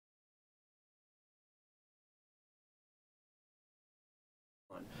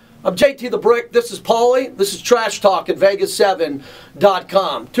I'm JT the Brick. This is Pauly. This is Trash Talk at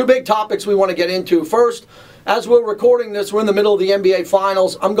Vegas7.com. Two big topics we want to get into. First, as we're recording this, we're in the middle of the NBA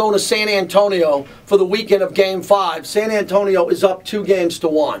Finals. I'm going to San Antonio for the weekend of Game 5. San Antonio is up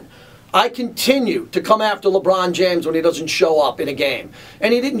 2-1. I continue to come after LeBron James when he doesn't show up in a game.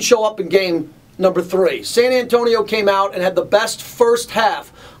 And he didn't show up in game number 3. San Antonio came out and had the best first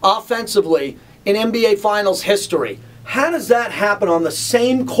half offensively in NBA Finals history. How does that happen on the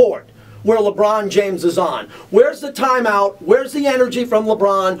same court where LeBron James is on? Where's the timeout? Where's the energy from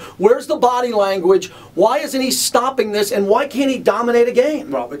LeBron? Where's the body language? Why isn't he stopping this, and why can't he dominate a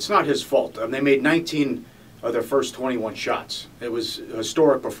game? Well, it's not his fault. They made 19 of their first 21 shots. It was a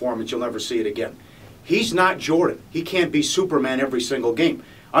historic performance. You'll never see it again. He's not Jordan. He can't be Superman every single game.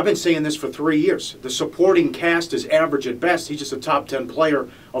 I've been saying this for 3 years. The supporting cast is average at best. He's just a top 10 player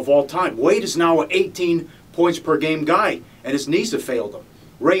of all time. Wade is now an 18 points per game guy, and his knees have failed him.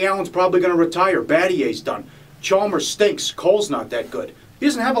 Ray Allen's probably going to retire. Battier's done. Chalmers stinks. Cole's not that good. He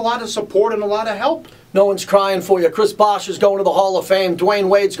doesn't have a lot of support and a lot of help. No one's crying for you. Chris Bosh is going to the Hall of Fame. Dwayne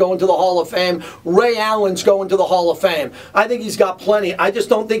Wade's going to the Hall of Fame. Ray Allen's going to the Hall of Fame. I think he's got plenty. I just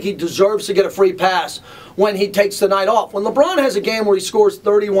don't think he deserves to get a free pass when he takes the night off. When LeBron has a game where he scores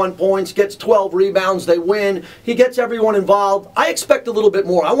 31 points, gets 12 rebounds, they win, he gets everyone involved, I expect a little bit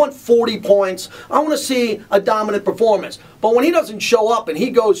more. I want 40 points. I want to see a dominant performance. But when he doesn't show up and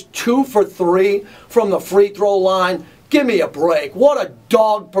he goes 2 for 3 from the free throw line, give me a break. What a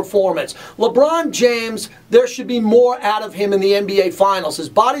dog performance. LeBron James, there should be more out of him in the NBA Finals. His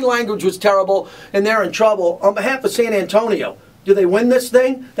body language was terrible, and they're in trouble. On behalf of San Antonio, do they win this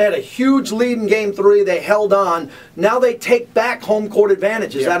thing? They had a huge lead in Game 3. They held on. Now they take back home court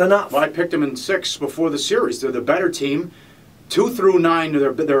advantage. Is that enough? Well, I picked them in 6 before the series. They're the better team. 2 through 9,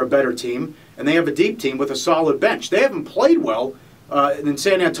 they're a better team, and they have a deep team with a solid bench. They haven't played well in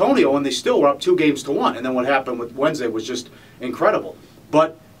San Antonio, and they still were up 2-1. And then what happened with Wednesday was just incredible.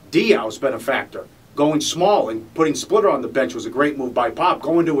 But Diaw's been a factor. Going small and putting Splitter on the bench was a great move by Pop.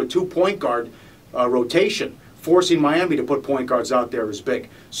 Going to a 2-point guard rotation, forcing Miami to put point guards out there is big.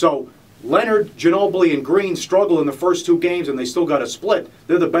 So Leonard, Ginobili, and Green struggle in the first 2 games, and they still got a split.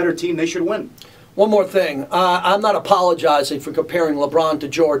 They're the better team. They should win. One more thing. I'm not apologizing for comparing LeBron to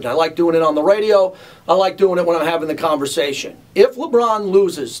Jordan. I like doing it on the radio. I like doing it when I'm having the conversation. If LeBron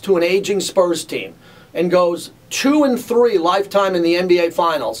loses to an aging Spurs team and goes 2-3 lifetime in the NBA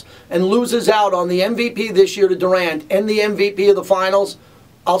Finals and loses out on the MVP this year to Durant and the MVP of the Finals,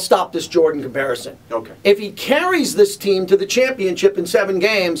 I'll stop this Jordan comparison. Okay. If he carries this team to the championship in 7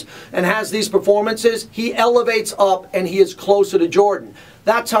 games and has these performances, he elevates up and he is closer to Jordan.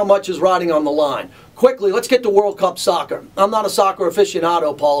 That's how much is riding on the line. Quickly, let's get to World Cup soccer. I'm not a soccer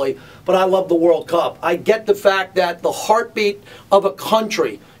aficionado, Pauly, but I love the World Cup. I get the fact that the heartbeat of a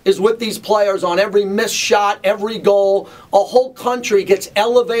country is with these players on every missed shot, every goal. A whole country gets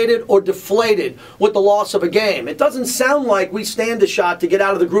elevated or deflated with the loss of a game. It doesn't sound like we stand a shot to get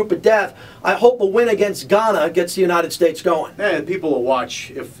out of the group of death. I hope a win against Ghana gets the United States going. Yeah, people will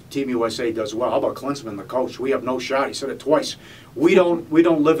watch if Team USA does well. How about Klinsmann, the coach? We have no shot. He said it twice. We don't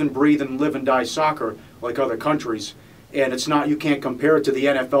live and breathe and live and die soccer like other countries. And it's not, you can't compare it to the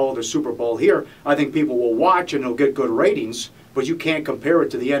NFL or the Super Bowl here. I think people will watch and they'll get good ratings, but you can't compare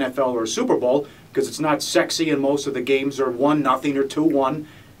it to the NFL or Super Bowl because it's not sexy and most of the games are 1-0 or 2-1,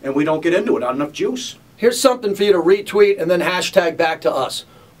 and we don't get into it. Not enough juice. Here's something for you to retweet and then hashtag back to us.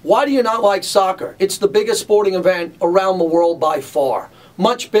 Why do you not like soccer? It's the biggest sporting event around the world by far.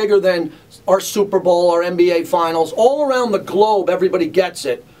 Much bigger than our Super Bowl, our NBA Finals. All around the globe, everybody gets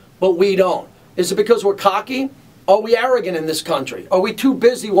it, but we don't. Is it because we're cocky? Are we arrogant in this country? Are we too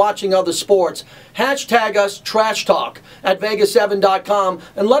busy watching other sports? Hashtag us Trash Talk at Vegas7.com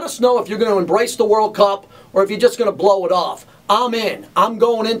and let us know if you're going to embrace the World Cup or if you're just going to blow it off. I'm in. I'm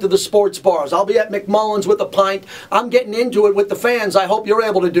going into the sports bars. I'll be at McMullen's with a pint. I'm getting into it with the fans. I hope you're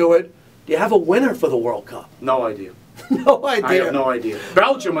able to do it. Do you have a winner for the World Cup? No idea. No idea. I have no idea.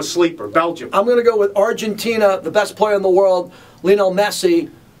 Belgium a sleeper. Belgium. I'm going to go with Argentina, the best player in the world, Lionel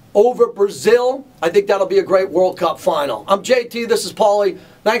Messi, over Brazil. I think that'll be a great World Cup final. I'm JT. This is Pauly.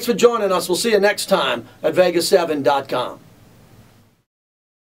 Thanks for joining us. We'll see you next time at Vegas7.com.